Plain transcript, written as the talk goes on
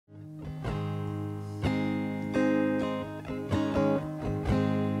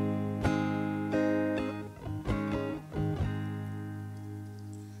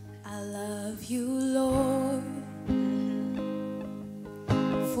you, Lord,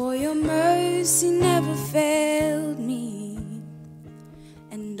 for your mercy never failed me,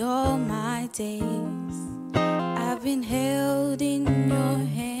 and all my days I've been held in your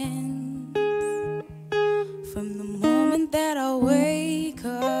hands. From the moment that I wake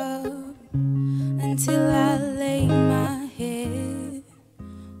up until I lay my head,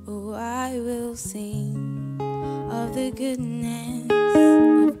 oh, I will sing of the goodness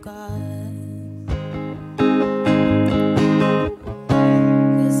of God.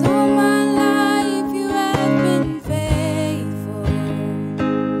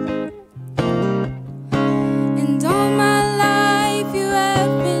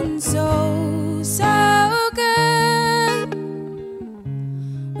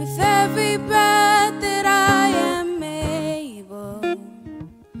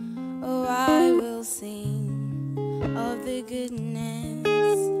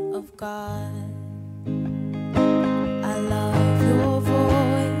 God, I love your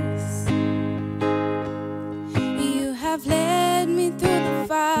voice. You have led me through the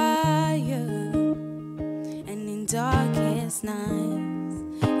fire, and in darkest nights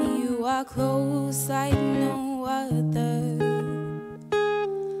you are close like no other.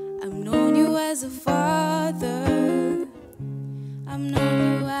 I've known you as a father, I've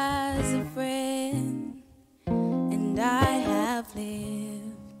known you as a friend, and I have lived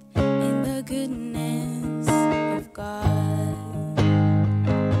the goodness of God.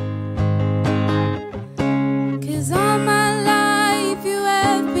 'Cause all my life you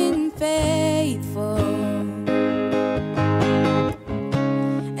have been faithful,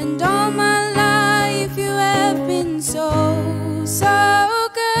 and all my life you have been so, so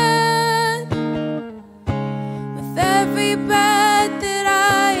good. With every breath that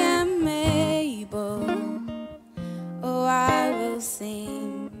I am able, oh, I will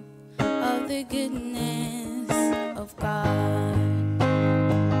sing of the goodness of God.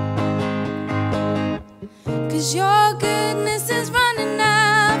 'Cause your goodness is running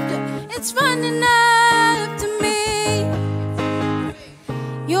after, it's running after me.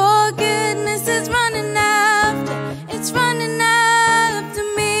 Your goodness is running after, it's running after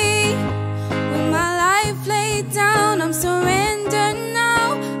me. With my life laid down, I'm surrendered now.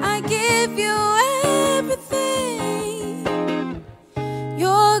 I give you everything.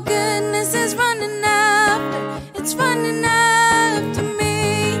 Your goodness is running after, it's running after me.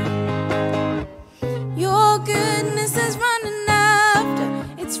 Your goodness is running after,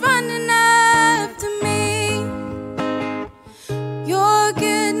 it's running after me. Your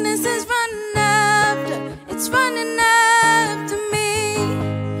goodness is running after, it's running after me.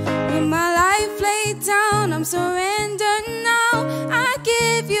 With my life laid down, I'm surrendered now. I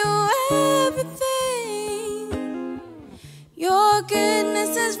give you everything. Your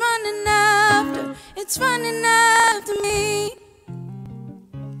goodness is running after, it's running after me.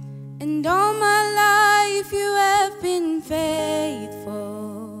 And all my life you have been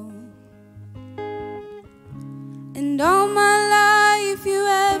faithful, and all my life you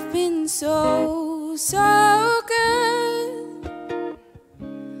have been so, so good.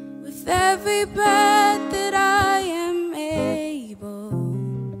 With every breath that I am able,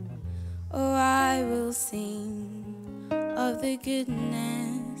 oh, I will sing of the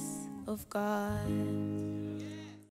goodness of God.